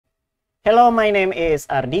Hello, my name is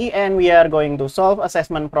Ardi and we are going to solve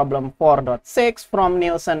assessment problem 4.6 from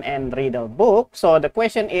Nilsson and Riedel book. So the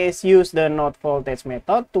question is use the node voltage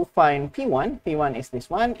method to find V1. V1 is this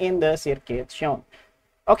one in the circuit shown.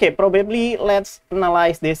 Okay, probably let's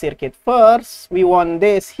analyze this circuit first. We want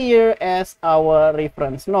this here as our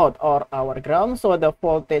reference node or our ground. So the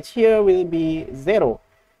voltage here will be 0.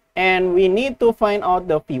 And we need to find out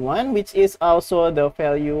the V1, which is also the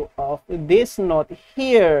value of this node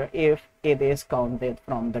here if it is counted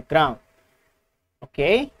from the ground.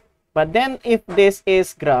 Okay, but then if this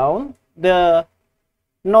is ground, the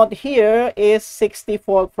node here is 60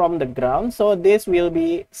 volt from the ground, so this will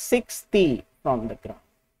be 60 from the ground.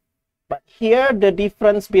 But here the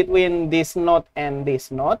difference between this node and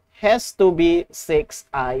this node has to be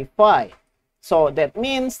 6i5. So that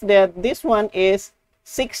means that this one is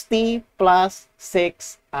 60 plus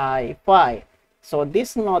 6i5. So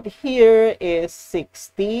this node here is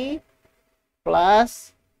 60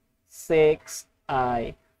 plus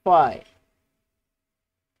 6i5.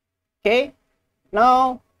 Okay,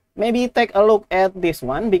 now maybe take a look at this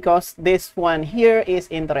one because this one here is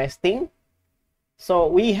interesting. So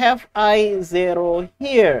we have I0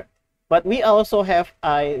 here, but we also have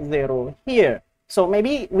I0 here. So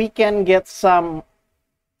maybe we can get some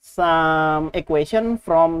equation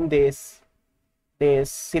from this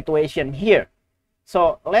situation here.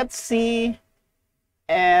 So let's see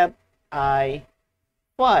at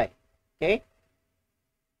I5. Okay,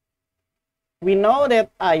 we know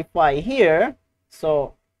that I5 here,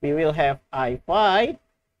 so we will have I5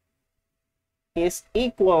 is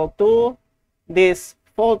equal to this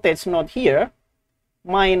voltage node here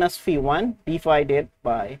minus V1 divided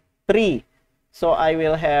by 3. So I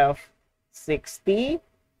will have 60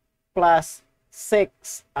 plus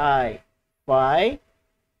 6i5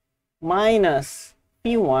 minus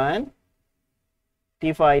V1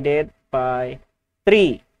 divided by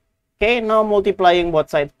 3. Okay, now multiplying both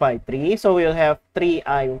sides by 3. So we'll have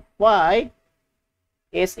 3i5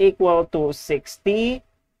 is equal to 60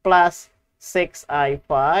 plus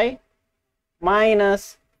 6i5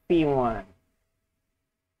 minus V1.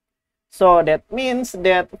 So that means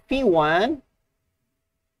that V1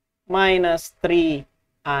 minus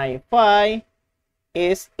 3i5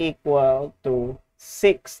 is equal to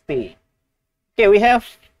 60. Okay, we have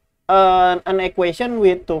an equation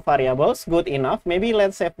with two variables. Good enough. Maybe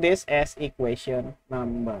let's save this as equation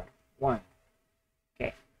number 1.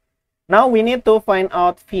 Okay, now we need to find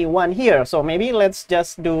out V1 here. So maybe let's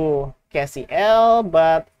just do KCL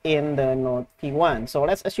but in the node V1. So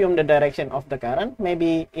let's assume the direction of the current.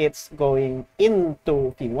 Maybe it's going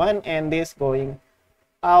into V1 and this going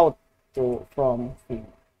out from V1.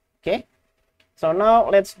 Okay, so now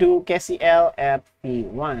let's do KCL at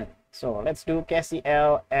V1. So let's do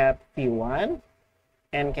KCL at V1,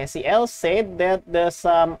 and KCL said that the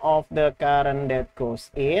sum of the current that goes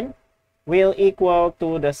in will equal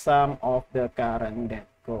to the sum of the current that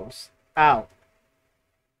goes out.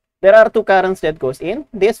 There are two currents that goes in,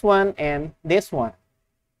 this one and this one.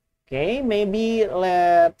 Okay, maybe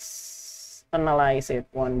let's analyze it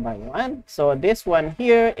one by one. So this one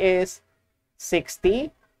here is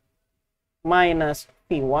 60 minus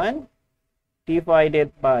V1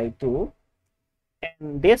 divided by 2.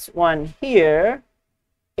 And this one here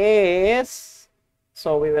is,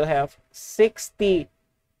 so we will have 60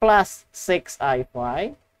 plus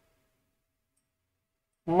 6i5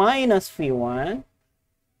 minus V1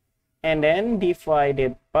 and then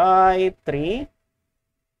divided by 3.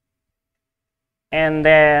 And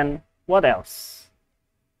then what else?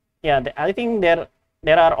 Yeah, I think there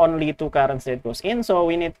are only two currents that goes in, so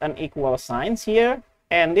we need an equal signs here,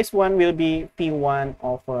 and this one will be V1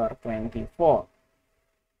 over 24.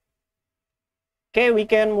 Okay, we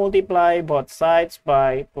can multiply both sides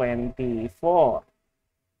by 24.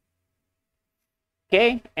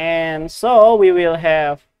 Okay, and so we will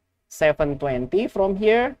have 720 from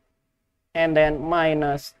here, and then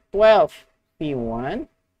minus 12 V1,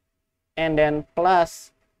 and then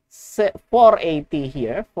plus 480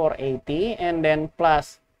 here, 480, and then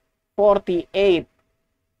plus 48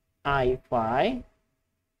 I5,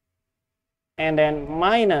 and then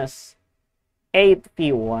minus 8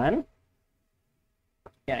 V1.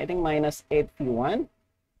 Yeah, I think minus 8 V1,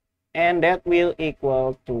 and that will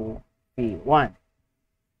equal to V1.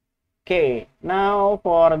 Okay, now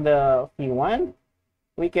for the V1,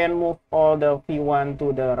 we can move all the V1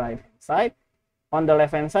 to the right hand side. On the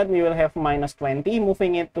left hand side, we will have minus 20.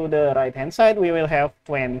 Moving it to the right hand side, we will have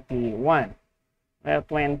 21.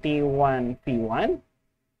 21 V1.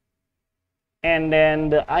 And then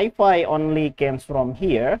the I5 only comes from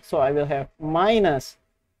here. So I will have minus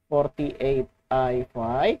 48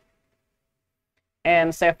 I5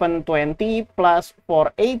 And 720 plus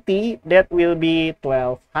 480, that will be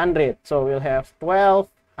 1200. So we'll have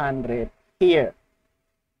 1200 here.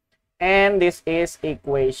 And this is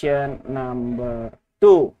equation number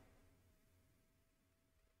 2.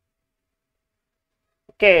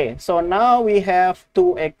 Okay, so now we have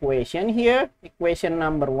two equations here, equation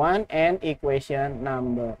number 1 and equation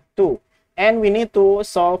number 2. And we need to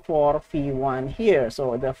solve for V1 here.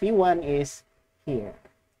 So the V1 is here.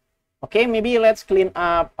 Okay, maybe let's clean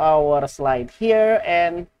up our slide here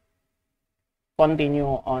and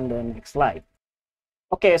continue on the next slide.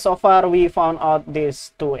 Okay, so far we found out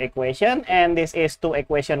these two equations, and this is two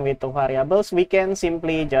equations with two variables. We can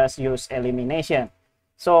simply just use elimination.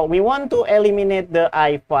 So we want to eliminate the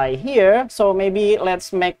I phi here. So maybe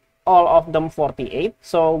let's make all of them 48.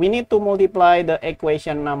 So we need to multiply the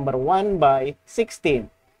equation number 1 by 16.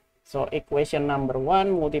 So equation number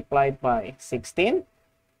 1 multiplied by 16.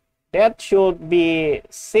 That should be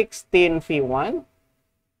 16 V1.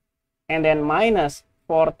 And then minus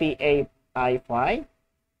 48 I phi.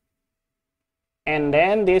 And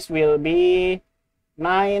then this will be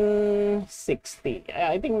 960.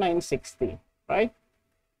 I think 960, right?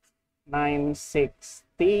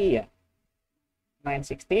 960, yeah.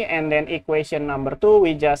 960, and then equation number 2,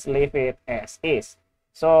 we just leave it as is.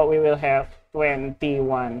 So we will have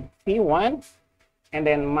 21 V1, and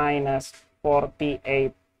then minus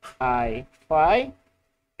 48 I phi,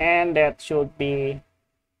 and that should be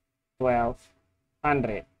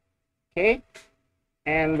 1200. Okay,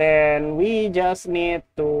 and then we just need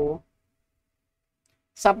to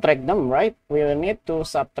subtract them, right? We will need to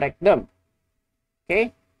subtract them.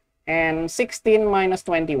 Okay, and 16 minus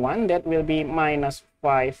 21, that will be minus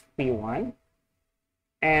 5 P1.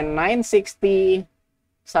 And 960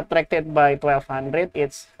 subtracted by 1200,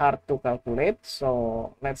 it's hard to calculate.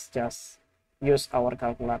 So let's just use our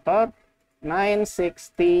calculator.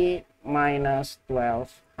 960 minus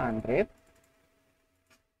 1200.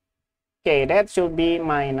 Okay, that should be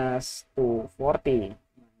minus 240.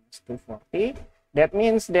 Minus 240. That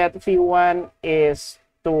means that V1 is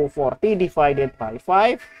 240 divided by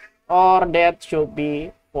 5, or that should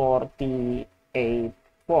be 48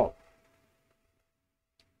 volt.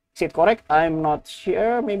 Is it correct? I'm not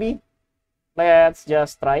sure. Maybe. Let's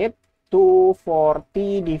just try it.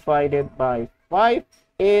 240 divided by 5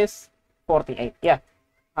 is 48. Yeah,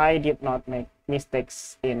 I did not make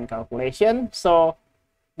mistakes in calculation. So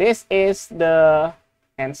this is the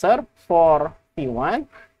answer for P1.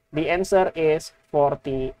 The answer is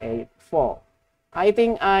 48 volt. I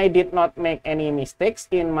think I did not make any mistakes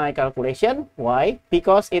in my calculation. Why?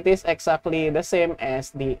 Because it is exactly the same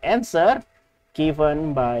as the answer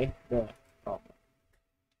given by the problem.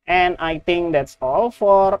 And I think that's all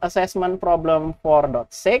for assessment problem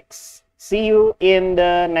 4.6. See you in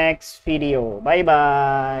the next video.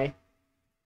 Bye-bye.